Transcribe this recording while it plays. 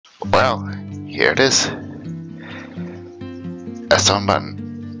Well, here it is. A stone button.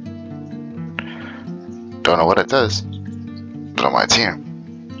 Don't know what it does. Don't know why it's here.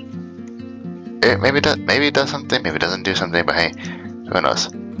 Maybe it does something, maybe it doesn't do something, but hey, who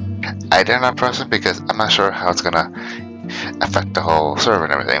knows. I dare not press it because I'm not sure how it's gonna affect the whole server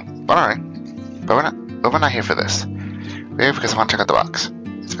and everything. But alright. But we're not here for this. We're here because I want to check out the box.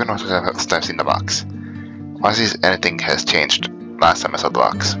 It's been a while since I've seen the box. I want to see if anything has changed last time I saw the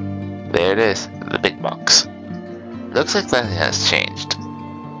box. There it is, the big box. Looks like nothing has changed.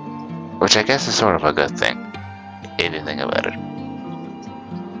 Which I guess is sort of a good thing, if you think about it.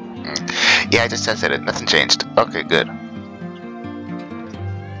 Yeah, I just tested it, nothing changed. Okay, good.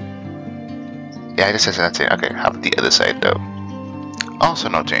 Yeah, I just tested nothing. Okay, how about the other side though? Also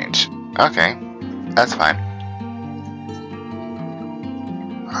no change. Okay, that's fine.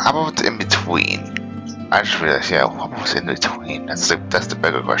 How about in between? I just realized, yeah, what was in between? That's the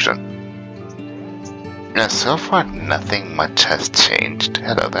bigger question. Yeah, so far nothing much has changed.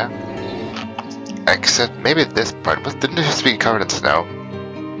 Hello there. Except maybe this part, but didn't it used to be covered in snow?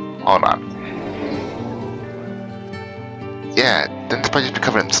 Hold on. Yeah, didn't this part used to be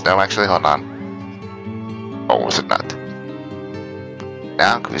covered in snow actually? Hold on. Or was it not?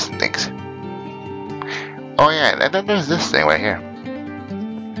 Now I'm confusing things. Oh yeah, and then there's this thing right here.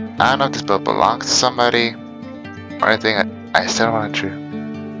 I don't know if this build belongs to somebody or anything. I still don't want to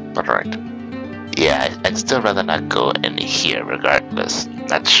do. But alright. Yeah, I'd still rather not go in here regardless.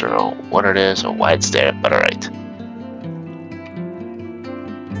 Not sure what it is or why it's there, but alright.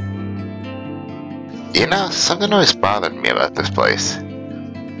 You know, something always bothered me about this place. I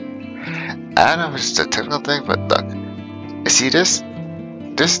don't know if it's just a technical thing, but look. You see this?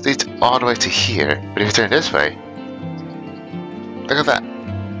 This leads all the way to here, but if you turn this way, look at that.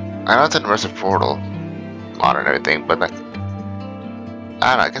 I know it's an immersive portal, modern and everything, but like,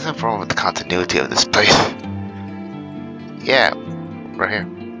 I don't know, I guess I'm wrong with the continuity of this place. Yeah, right here.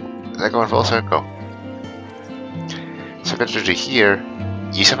 Is that going full circle? So if I go to here,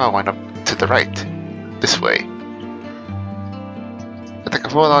 you somehow wind up to the right. This way. It's like a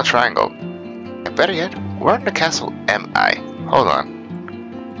full-on triangle. And better yet, where in the castle am I? Hold on.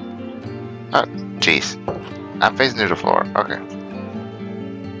 Oh, jeez. I'm facing near the floor. Okay.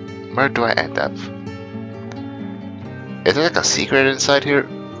 Where do I end up? Is there like a secret inside here?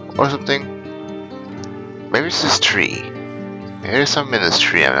 Or something? Maybe it's this tree. Maybe there's something in this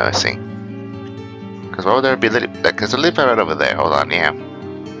tree I'm noticing. Because why would there be like, there's a leaf right over there. Hold on, yeah.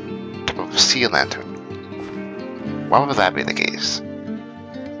 Top of a sea lantern. Why would that be the case?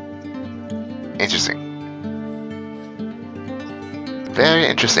 Interesting. Very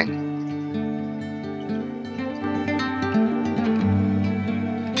interesting.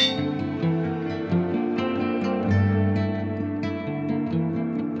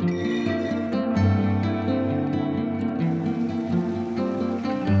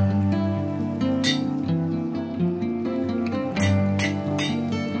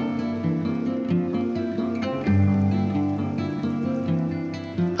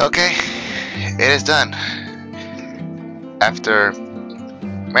 Okay, it is done. After,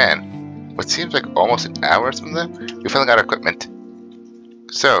 man, what seems like almost an hour or something, we finally got our equipment.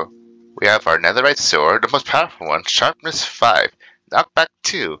 So, we have our netherite sword, the most powerful one, sharpness 5, knockback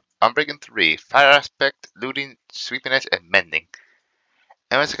 2, unbreaking 3, fire aspect, looting, sweeping edge, and mending.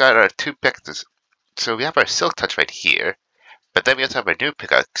 And we also got our 2 pickaxes. So we have our silk touch right here, but then we also have our new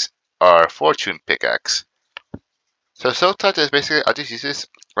pickaxe, our fortune pickaxe. So silk touch is basically, I'll just use this.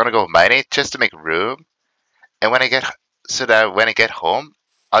 I'm gonna go mining just to make room, and when I get home,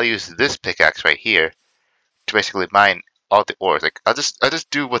 I'll use this pickaxe right here to basically mine all the ores. Like I'll just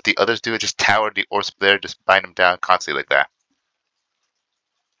do what the others do, just tower the ores up there, just mine them down constantly like that.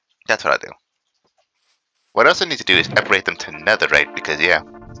 That's what I do. What else I need to do is upgrade them to netherite because yeah,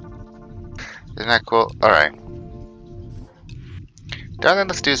 isn't that cool? All right. The other thing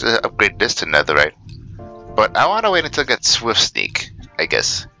let's do is upgrade this to netherite, but I want to wait until I get swift sneak. I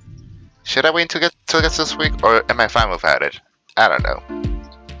guess. Should I wait until I get this week, or am I fine without it? I don't know.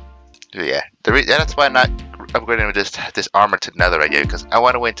 Yeah, that's why I'm not upgrading with this armor to netherite yet, because I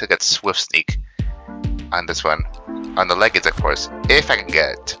want to wait until I get swift sneak on this one, on the leggings, of course, if I can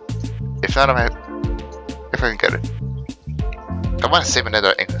get it. If not, if I can get it. I want to save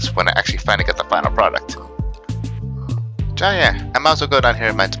another English when I actually finally get the final product. So yeah, I might as well go down here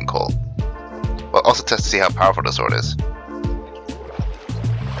and mine some coal. Well, also test to see how powerful the sword is.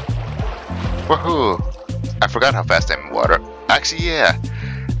 Woohoo! I forgot how fast I'm in water. Actually, yeah.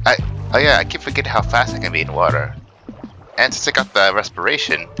 I keep forgetting how fast I can be in water. And since I got the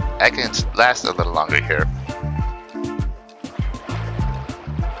respiration, I can last a little longer here.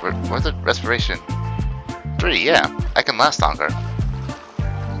 What's the respiration? 3, yeah. I can last longer.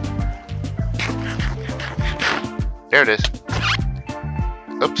 There it is.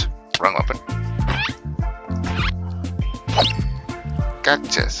 Oops, wrong weapon.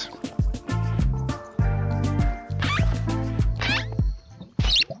 Gotchas.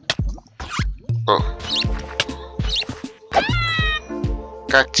 Oh.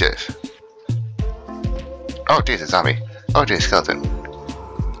 Gotcha. Oh, geez, a zombie. Oh, geez, skeleton.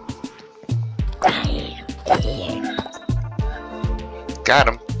 Got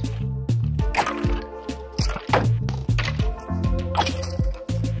him.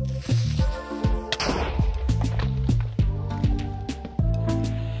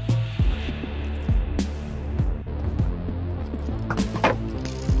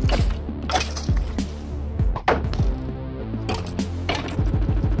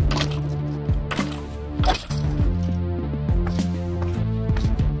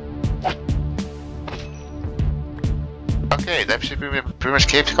 Okay, that should be pretty much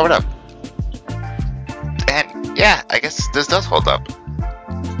caves covered up. And yeah, I guess this does hold up.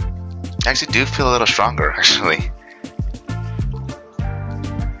 I actually do feel a little stronger, actually.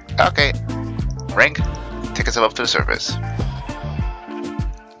 Okay, ring, take us up to the surface.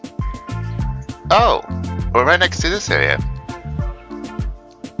 Oh, we're right next to this area.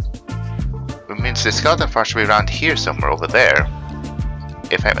 Which means the skeleton farm should be around here somewhere over there,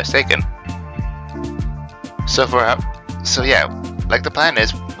 if I'm mistaken. So yeah, like the plan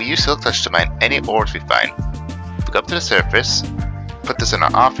is, we use Silk Touch to mine any ores we find. We go up to the surface, put this in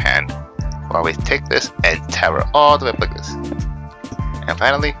our offhand, while we take this and tower all the way up like this. And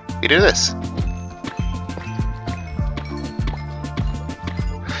finally, we do this.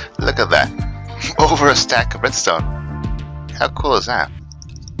 Look at that. Over a stack of redstone. How cool is that?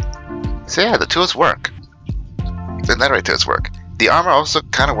 So yeah, the tools work. The netherite tools work. The armor also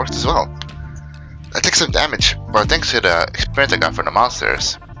kind of works as well. I took some damage, but thanks to the experience I got from the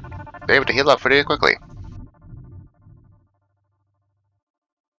monsters, we're able to heal up pretty quickly.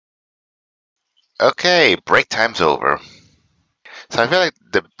 Okay, break time's over. So I feel like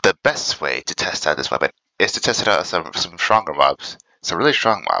the best way to test out this weapon is to test it out with some stronger mobs. Some really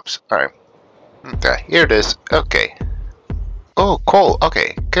strong mobs. Alright. Okay, here it is. Okay. Oh, coal.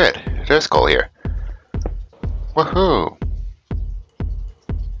 Okay, good. There's coal here. Woohoo!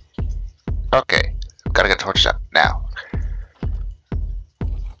 Okay. Gotta get torched up now.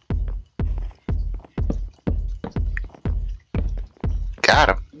 Got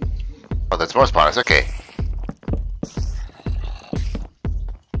him. Oh, there's more spawners. Okay.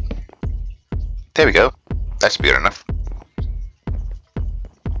 There we go. That should be good enough.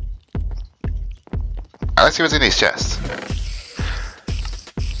 Let's see what's in these chests.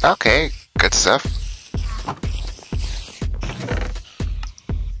 Okay, good stuff.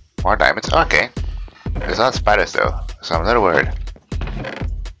 More diamonds. Okay. There's a lot of spiders though, so I'm a little worried.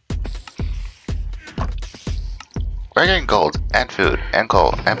 We're getting gold, and food, and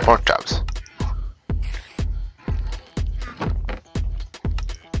coal, and pork chops.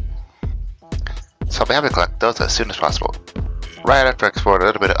 So I'll be happy to collect those as soon as possible. Right after I explore a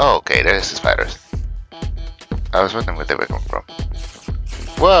little bit of— oh, okay, there's the spiders. I was wondering where they were coming from.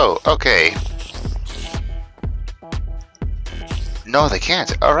 Whoa, okay. No, they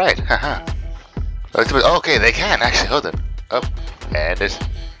can't. Alright, haha. Okay, they can actually. Hold on. Oh, and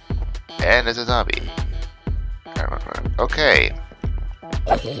there's a zombie. Okay.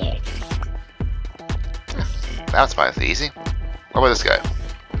 That's finally easy. What about this guy?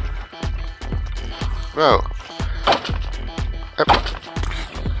 Whoa.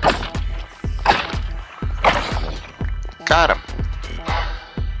 Got him.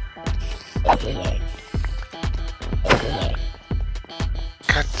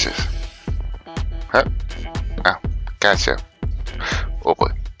 Gotcha. Huh? Oh, gotcha. Oh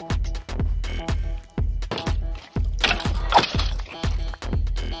boy.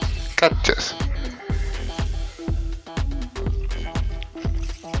 Gotcha.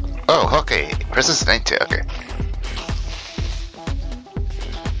 Oh, okay. Press 90. Okay.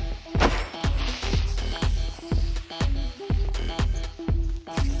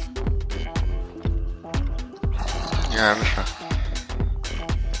 Yeah, I'm sure.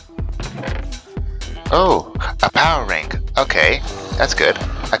 Oh, a power ring. Okay, that's good.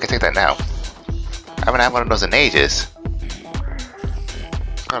 I can take that now. I haven't had one of those in ages.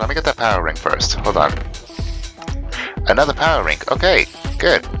 Oh, let me get that power ring first. Hold on. Another power ring. Okay,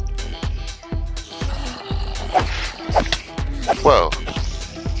 good. Whoa.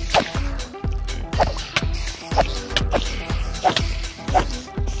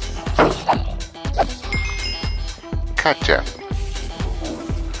 Gotcha.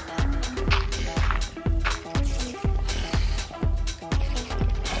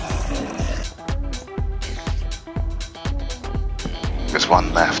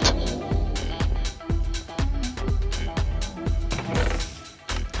 one left.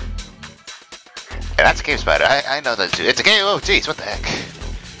 And that's a cave spider. I know that too. It's a cave. Oh, jeez, what the heck?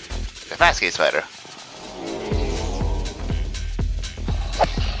 A fast cave spider.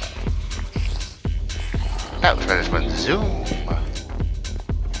 Now, try this one. Zoom.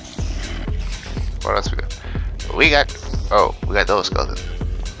 What else we got? We got. Oh, we got those skeletons.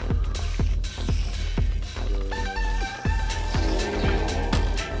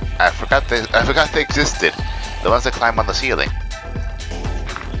 I forgot they existed. The ones that climb on the ceiling.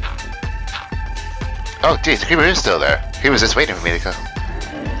 Oh, geez, the creeper is still there. He was just waiting for me to go.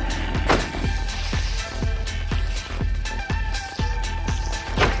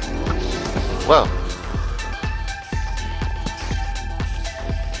 Whoa.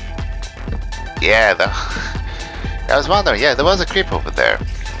 Yeah, I was wondering, yeah, there was a creeper over there.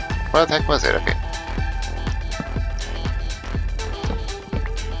 What the heck was it? Okay.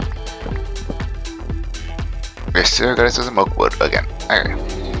 We're still gonna do some oak wood again. Okay.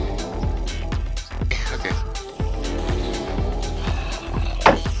 Okay.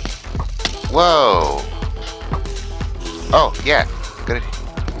 Whoa! Oh, yeah. Good.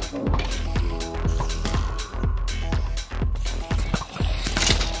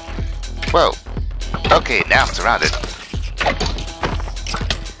 Whoa. Okay, now I'm surrounded.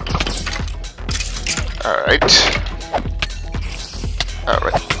 Alright.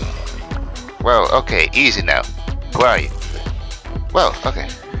 Alright. Whoa, okay, easy now. Where are you? Whoa, okay.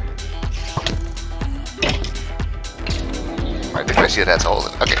 I think I see that's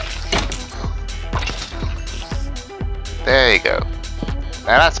holding. Okay. There you go.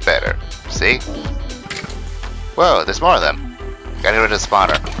 Now that's better. See? Whoa, there's more of them. Gotta get rid of the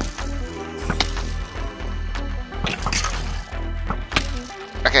spawner.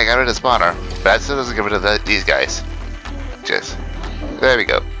 Okay, got rid of the spawner. But that still doesn't get rid of these guys. Just. There we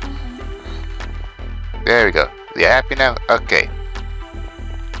go. There we go. You happy now? Okay.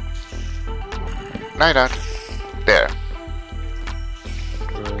 No, you don't. There.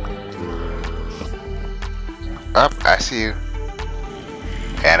 Up, I see you.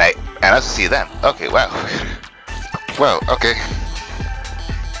 And I also see them. Okay, wow. Whoa, okay.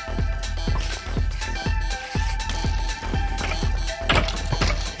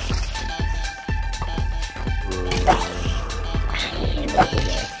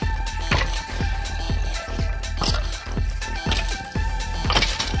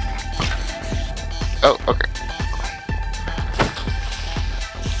 Oh, okay.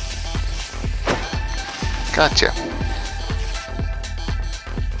 Gotcha.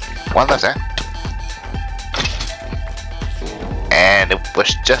 One left, eh? And it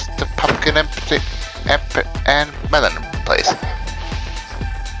was just a pumpkin and melon place.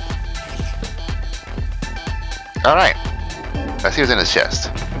 Alright. Let's see what's in his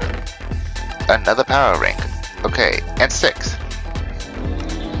chest. Another power ring. Okay, and 6.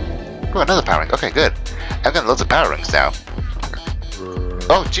 Oh, another power ring. Okay, good. I've got loads of power rings now.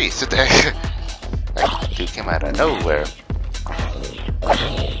 Oh, jeez. That dude came out of nowhere.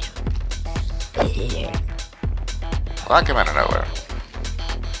 Well, I came out of nowhere.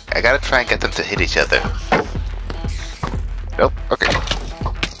 I gotta try and get them to hit each other. Nope. Okay.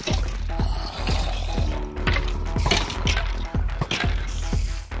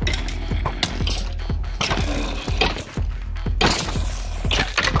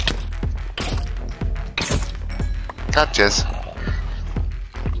 Gotchas.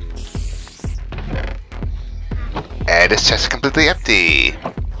 And this chest is completely empty.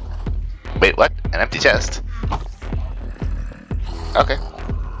 Wait, what? An empty chest? Okay.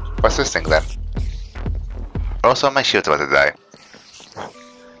 What's this thing then? Also, my shield's about to die.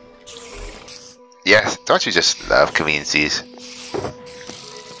 Yes, don't you just love conveniences?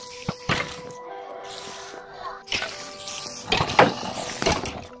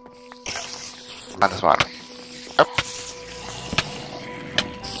 On this one. Up.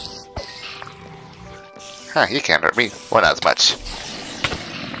 Huh, you can't hurt me. Well, not as much.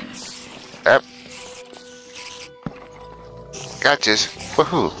 Up. Gotchas.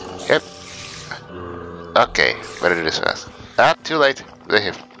 Woohoo. Yep. Okay, better do this fast. Ah, too late.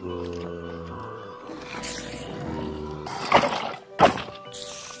 There.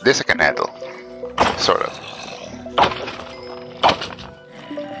 This I can handle. Sort of.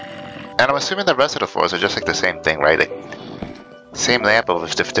 And I'm assuming the rest of the floors are just like the same thing, right? Like, same layout but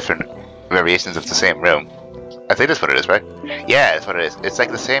with different variations of the same room. I think that's what it is, right? Yeah, that's what it is. It's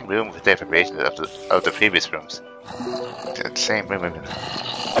like the same room with different variations of the previous rooms. The same room.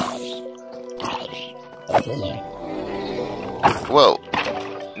 Whoa.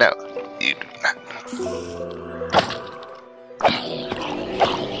 No. You do not.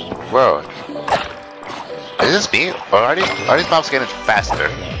 Whoa. Is this me? Or are these mobs getting faster?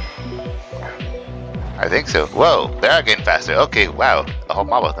 I think so. Whoa, they are getting faster. Okay, wow. A whole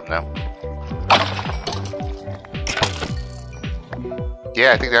mob of them now.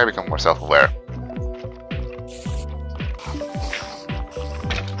 Yeah, I think they are becoming more self-aware.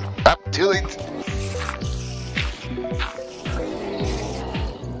 Ah, too late.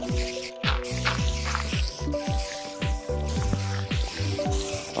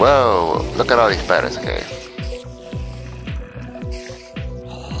 Whoa, look at all these spiders, okay.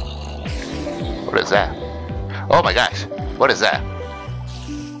 What is that? Oh my gosh, what is that?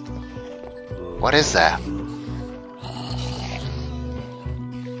 What is that?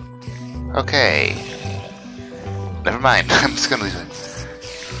 Okay. Never mind, I'm just gonna leave it.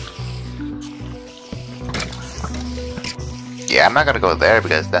 Yeah, I'm not gonna go there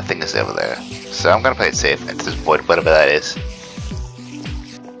because that thing is over there. So I'm gonna play it safe and just avoid whatever that is.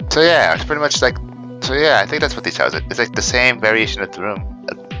 So yeah, it's pretty much like, so yeah, I think that's what these houses are. It's like the same variation of the room,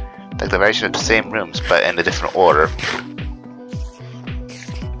 like the variation of the same rooms, but in a different order.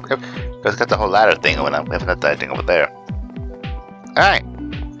 Yep, it's got the whole ladder thing going on. We haven't got that thing over there. Alright,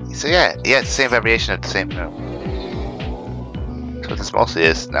 so yeah, it's the same variation of the same room. That's what this mostly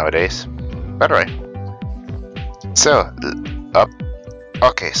is nowadays. By the way. So,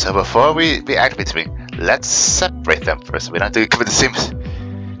 okay, so before we activate something, let's separate them first. We don't have to cover the same.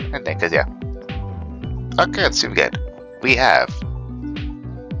 And then, cause yeah. Okay, let's see what we get. We have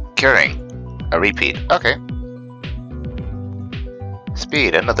curing, a repeat. Okay.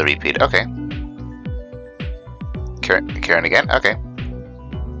 Speed, another repeat. Okay. Curing again. Okay.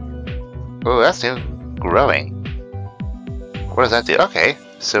 Oh, that's new. Growing. What does that do? Okay.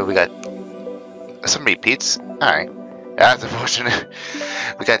 So we got some repeats. All right. That's unfortunate.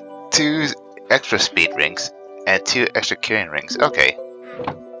 We got 2 extra speed rings and 2 extra curing rings. Okay.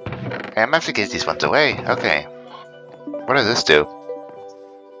 I'm gonna have to give these ones away. Okay. What does this do?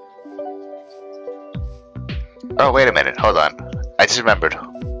 Oh, wait a minute. Hold on. I just remembered.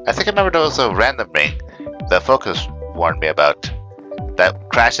 I think I remembered also a random ring the Focus warned me about that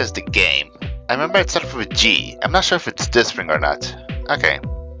crashes the game. I remember it started with G. I'm not sure if it's this ring or not. Okay.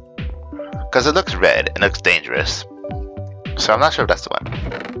 Because it looks red and looks dangerous. So I'm not sure if that's the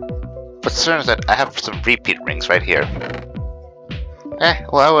one. But certain is that I have some repeat rings right here.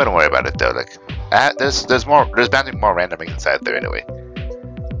 Well, I wouldn't worry about it though. Like, there's bound to be more random rings inside there anyway.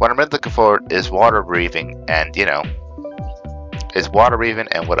 What I'm really looking for is water breathing, and you know, is water breathing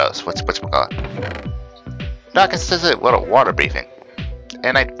and what else? What's we call it? No, I guess this is water breathing,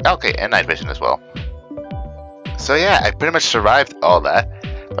 and and night vision as well. So yeah, I pretty much survived all that.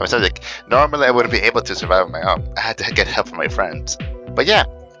 By myself. Like, normally I wouldn't be able to survive on my own. I had to get help from my friends. But yeah.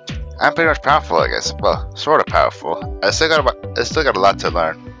 I'm pretty much powerful, I guess. Well, sort of powerful. I still got a lot to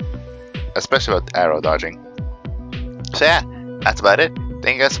learn, especially about arrow dodging. So yeah, that's about it.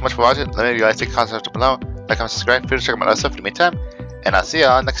 Thank you guys so much for watching. Let me know if you guys take comments down below. Like, comment, subscribe. Feel free to check out my other stuff in the meantime, and I'll see you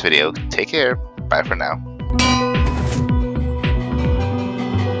all in the next video. Take care. Bye for now.